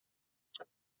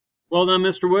Well done,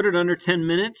 Mr. Woodard, under 10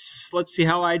 minutes. Let's see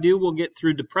how I do. We'll get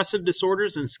through depressive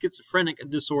disorders and schizophrenic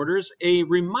disorders. A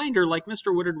reminder, like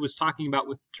Mr. Woodard was talking about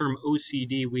with the term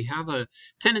OCD, we have a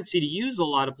tendency to use a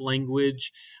lot of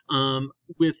language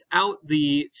without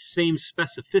the same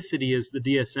specificity as the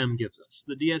DSM gives us.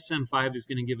 The DSM-5 is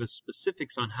going to give us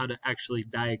specifics on how to actually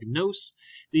diagnose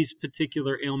these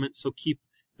particular ailments, so keep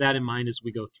that in mind as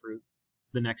we go through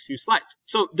the next few slides.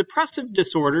 So depressive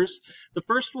disorders, the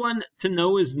first one to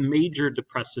know is major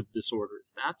depressive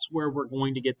disorders. That's where we're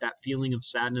going to get that feeling of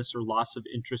sadness or loss of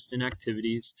interest in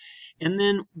activities. And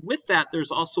then with that,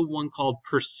 there's also one called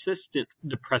persistent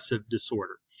depressive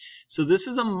disorder. So this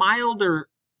is a milder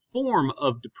form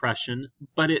of depression,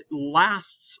 but it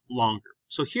lasts longer.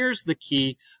 So here's the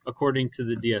key according to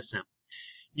the DSM.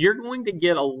 You're going to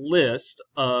get a list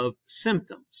of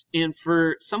symptoms. And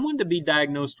for someone to be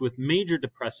diagnosed with major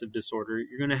depressive disorder,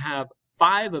 you're going to have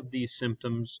 5 of these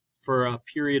symptoms for a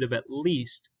period of at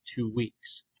least 2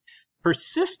 weeks.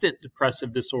 Persistent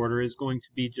depressive disorder is going to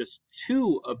be just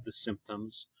 2 of the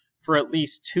symptoms for at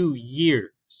least 2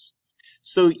 years.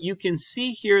 So you can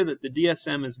see here that the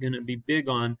DSM is going to be big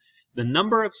on the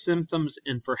number of symptoms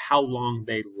and for how long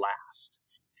they last.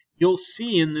 You'll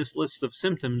see in this list of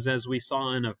symptoms, as we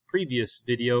saw in a previous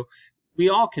video, we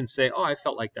all can say, oh, I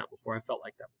felt like that before, I felt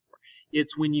like that before.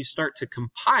 It's when you start to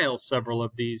compile several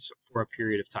of these for a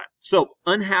period of time. So,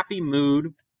 unhappy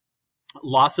mood,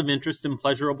 loss of interest in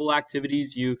pleasurable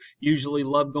activities. You usually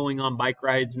love going on bike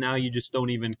rides. Now you just don't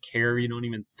even care. You don't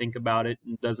even think about it.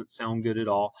 It doesn't sound good at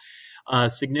all.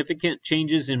 Significant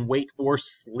changes in weight or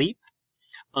sleep.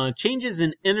 Changes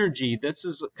in energy. This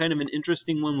is kind of an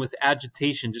interesting one with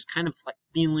agitation, just kind of like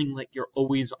feeling like you're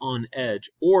always on edge,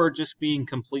 or just being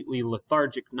completely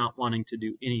lethargic, not wanting to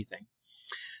do anything.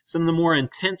 Some of the more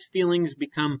intense feelings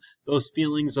become those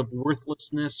feelings of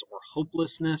worthlessness or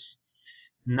hopelessness,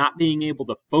 not being able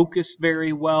to focus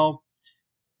very well,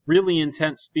 really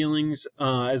intense feelings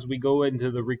as we go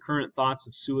into the recurrent thoughts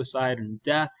of suicide and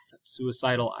death,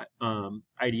 suicidal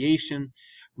ideation,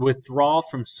 withdrawal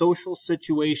from social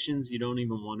situations. You don't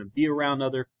even want to be around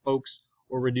other folks,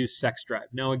 or reduced sex drive.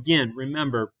 Now again,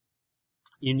 remember,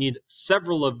 you need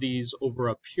several of these over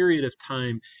a period of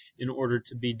time in order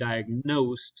to be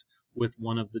diagnosed with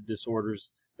one of the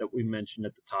disorders that we mentioned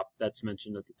at the top, that's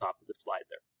mentioned at the top of the slide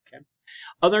there. Okay.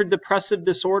 Other depressive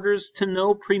disorders to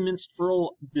know: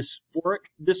 premenstrual dysphoric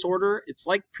disorder. It's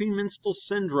like premenstrual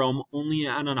syndrome, only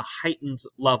on a heightened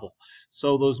level.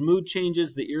 So those mood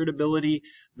changes, the irritability,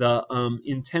 the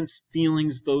intense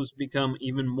feelings, those become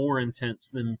even more intense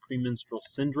than premenstrual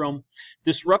syndrome.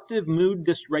 Disruptive mood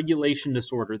dysregulation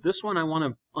disorder. This one I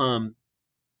want to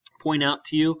point out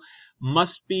to you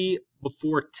must be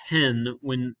before 10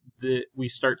 when we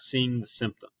start seeing the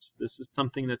symptoms. This is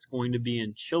something that's going to be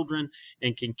in children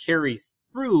and can carry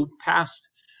through past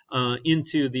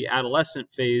into the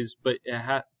adolescent phase, but it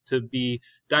has to be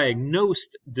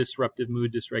diagnosed disruptive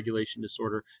mood dysregulation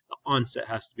disorder. The onset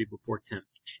has to be before 10.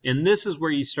 And this is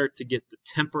where you start to get the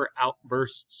temper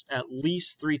outbursts at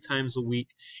least 3 times a week.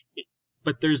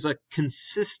 But there's a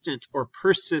consistent or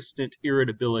persistent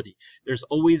irritability. There's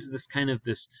always this kind of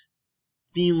this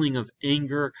feeling of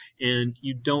anger, and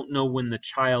you don't know when the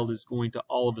child is going to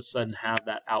all of a sudden have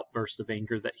that outburst of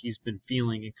anger that he's been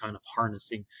feeling and kind of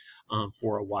harnessing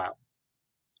for a while.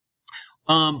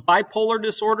 Bipolar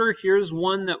disorder, here's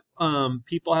one that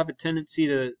people have a tendency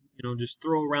to just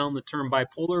throw around the term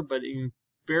bipolar, but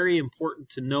very important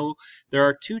to know there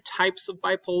are 2 types of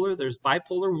bipolar. There's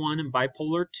bipolar 1 and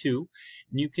bipolar 2.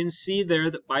 And you can see there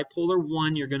that bipolar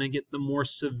 1, you're going to get the more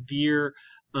severe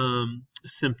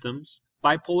symptoms.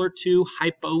 Bipolar 2,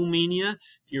 hypomania.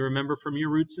 If you remember from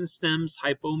your roots and stems,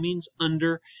 hypo means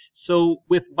under. So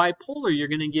with bipolar, you're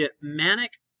going to get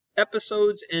manic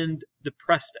episodes and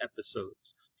depressed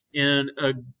episodes. And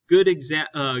a good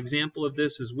example of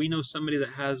this is we know somebody that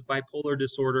has bipolar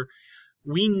disorder.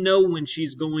 We know when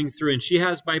she's going through, and she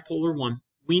has bipolar 1,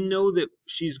 we know that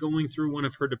she's going through one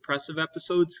of her depressive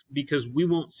episodes because we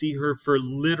won't see her for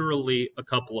literally a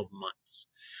couple of months.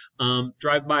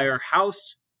 Drive by our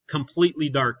house, completely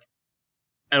dark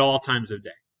at all times of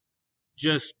day.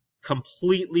 Just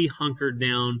completely hunkered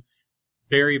down,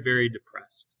 very, very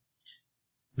depressed.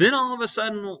 Then all of a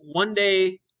sudden, one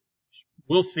day,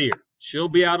 we'll see her. She'll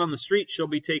be out on the street. She'll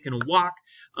be taking a walk.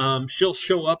 She'll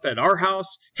show up at our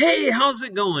house. Hey, how's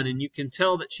it going? And you can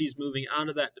tell that she's moving out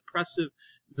of that depressive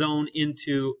zone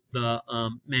into the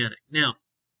manic. Now,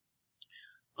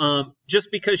 just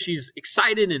because she's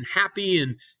excited and happy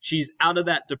and she's out of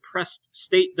that depressed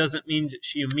state doesn't mean that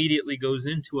she immediately goes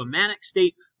into a manic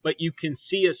state, but you can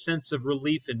see a sense of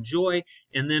relief and joy,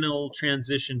 and then it'll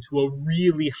transition to a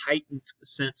really heightened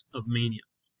sense of mania.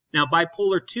 Now,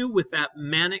 bipolar 2, with that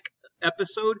manic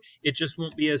episode, it just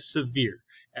won't be as severe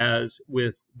as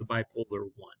with the bipolar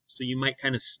 1. So you might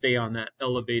kind of stay on that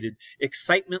elevated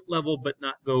excitement level, but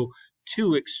not go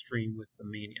too extreme with the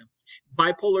mania.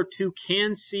 Bipolar 2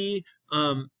 can see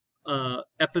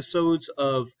episodes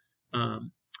of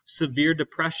severe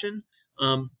depression,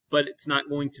 but it's not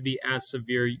going to be as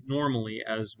severe normally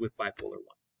as with bipolar 1.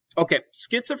 Okay,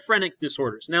 schizophrenic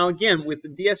disorders. Now again, with the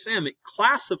DSM, it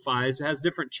classifies, has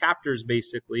different chapters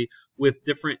basically with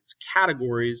different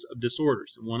categories of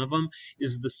disorders. And one of them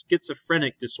is the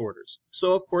schizophrenic disorders.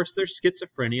 So of course there's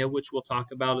schizophrenia, which we'll talk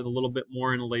about it a little bit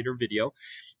more in a later video.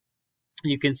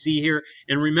 You can see here,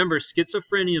 and remember,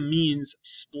 schizophrenia means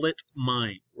split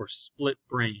mind or split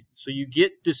brain. So you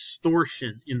get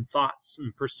distortion in thoughts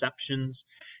and perceptions.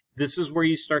 This is where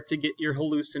you start to get your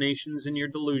hallucinations and your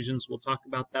delusions. We'll talk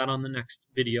about that on the next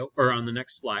video, or on the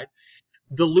next slide.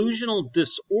 Delusional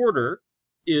disorder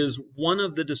is one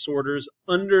of the disorders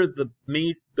under the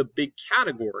big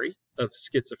category of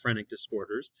schizophrenic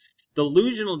disorders.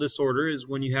 Delusional disorder is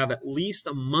when you have at least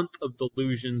a month of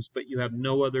delusions, but you have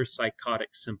no other psychotic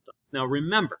symptoms. Now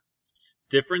remember,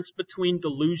 difference between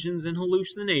delusions and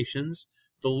hallucinations.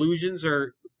 Delusions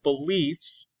are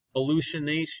beliefs.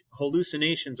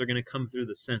 Hallucinations are going to come through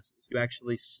the senses. You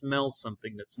actually smell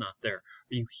something that's not there, or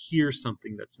you hear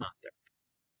something that's not there.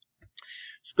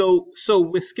 So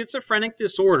with schizophrenic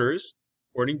disorders,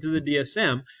 according to the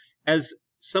DSM, as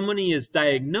somebody is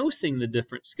diagnosing the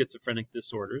different schizophrenic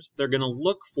disorders, they're going to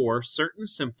look for certain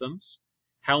symptoms,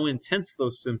 how intense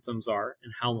those symptoms are,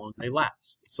 and how long they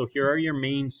last. So here are your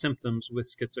main symptoms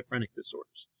with schizophrenic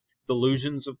disorders.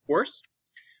 Delusions, of course.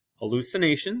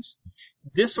 Hallucinations.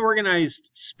 Disorganized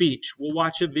speech. We'll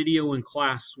watch a video in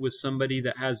class with somebody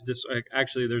that has this.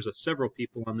 Actually, there's several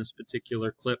people on this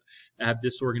particular clip that have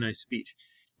disorganized speech.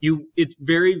 It's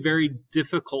very, very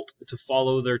difficult to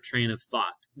follow their train of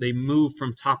thought. They move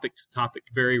from topic to topic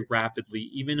very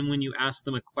rapidly. Even when you ask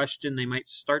them a question, they might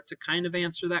start to kind of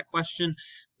answer that question,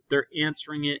 but they're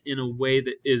answering it in a way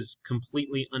that is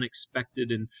completely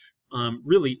unexpected and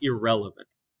really irrelevant.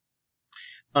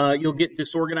 You'll get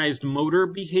disorganized motor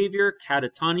behavior,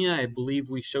 catatonia. I believe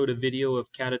we showed a video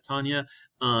of catatonia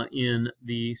in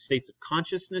the states of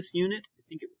consciousness unit. I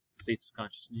think it was the states of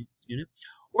consciousness unit.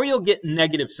 Or you'll get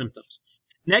negative symptoms.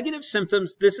 Negative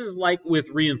symptoms, this is like with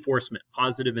reinforcement,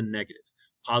 positive and negative.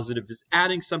 Positive is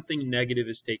adding something, negative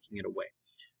is taking it away.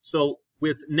 So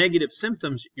with negative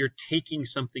symptoms, you're taking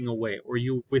something away, or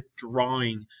you're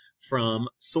withdrawing from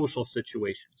social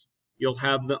situations. You'll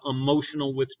have the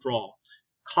emotional withdrawal.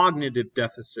 Cognitive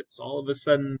deficits. All of a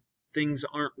sudden, things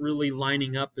aren't really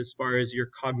lining up as far as your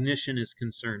cognition is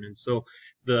concerned. And so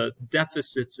the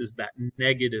deficits is that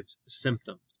negative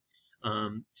symptom.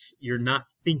 You're not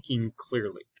thinking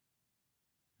clearly.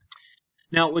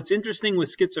 Now, what's interesting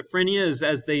with schizophrenia is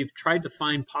as they've tried to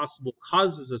find possible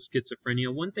causes of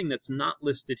schizophrenia, one thing that's not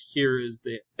listed here is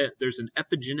there's an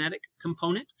epigenetic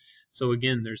component. So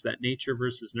again, there's that nature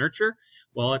versus nurture.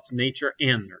 Well, it's nature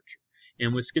and nurture.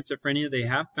 And with schizophrenia, they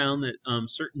have found that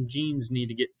certain genes need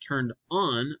to get turned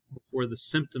on before the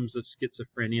symptoms of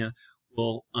schizophrenia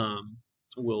will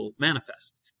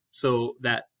manifest. So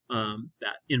that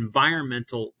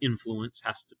environmental influence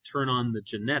has to turn on the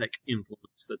genetic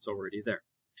influence that's already there.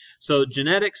 So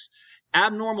genetics,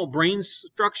 abnormal brain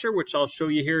structure, which I'll show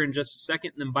you here in just a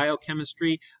second, and then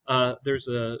biochemistry. There's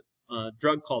a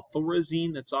drug called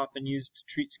thorazine that's often used to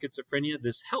treat schizophrenia.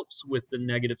 This helps with the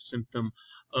negative symptom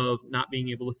of not being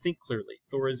able to think clearly.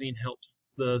 Thorazine helps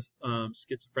the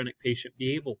schizophrenic patient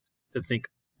be able to think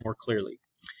more clearly.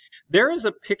 There is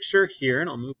a picture here, and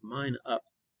I'll move mine up.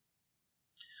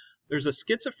 There's a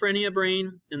schizophrenia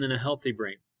brain and then a healthy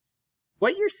brain.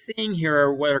 What you're seeing here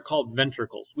are what are called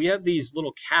ventricles. We have these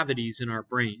little cavities in our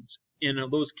brains, and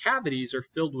those cavities are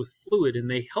filled with fluid,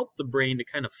 and they help the brain to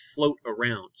kind of float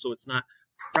around, so it's not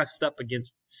pressed up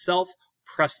against itself,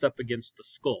 pressed up against the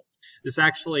skull. This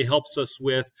actually helps us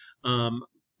with impact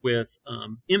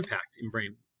in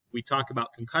brain. We talk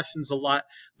about concussions a lot.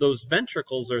 Those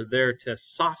ventricles are there to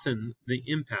soften the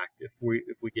impact if we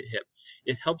get hit.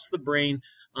 It helps the brain,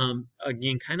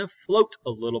 again, kind of float a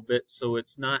little bit so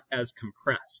it's not as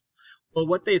compressed. Well,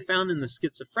 what they found in the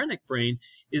schizophrenic brain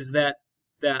is that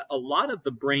a lot of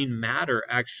the brain matter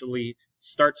actually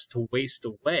starts to waste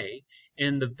away,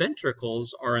 and the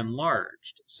ventricles are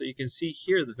enlarged. So you can see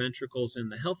here the ventricles in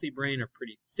the healthy brain are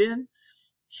pretty thin.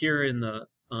 Here in the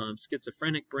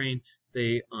schizophrenic brain,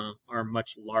 they are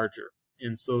much larger.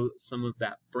 And so some of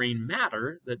that brain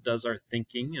matter that does our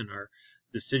thinking and our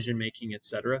decision making,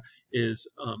 etc., is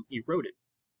eroded.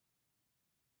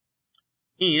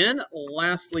 And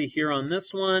lastly, here on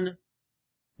this one,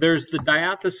 there's the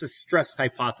diathesis stress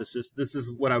hypothesis. This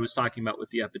is what I was talking about with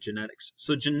the epigenetics.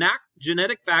 So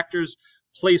genetic factors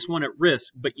place one at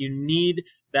risk, but you need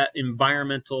that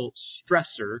environmental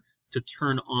stressor to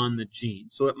turn on the gene.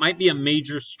 So it might be a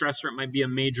major stressor, it might be a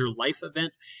major life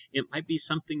event, it might be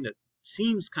something that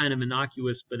seems kind of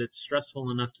innocuous, but it's stressful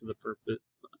enough to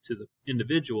the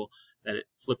individual that it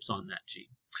flips on that gene.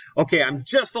 Okay, I'm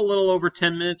just a little over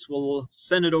 10 minutes. We'll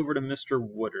send it over to Mr.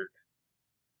 Woodard.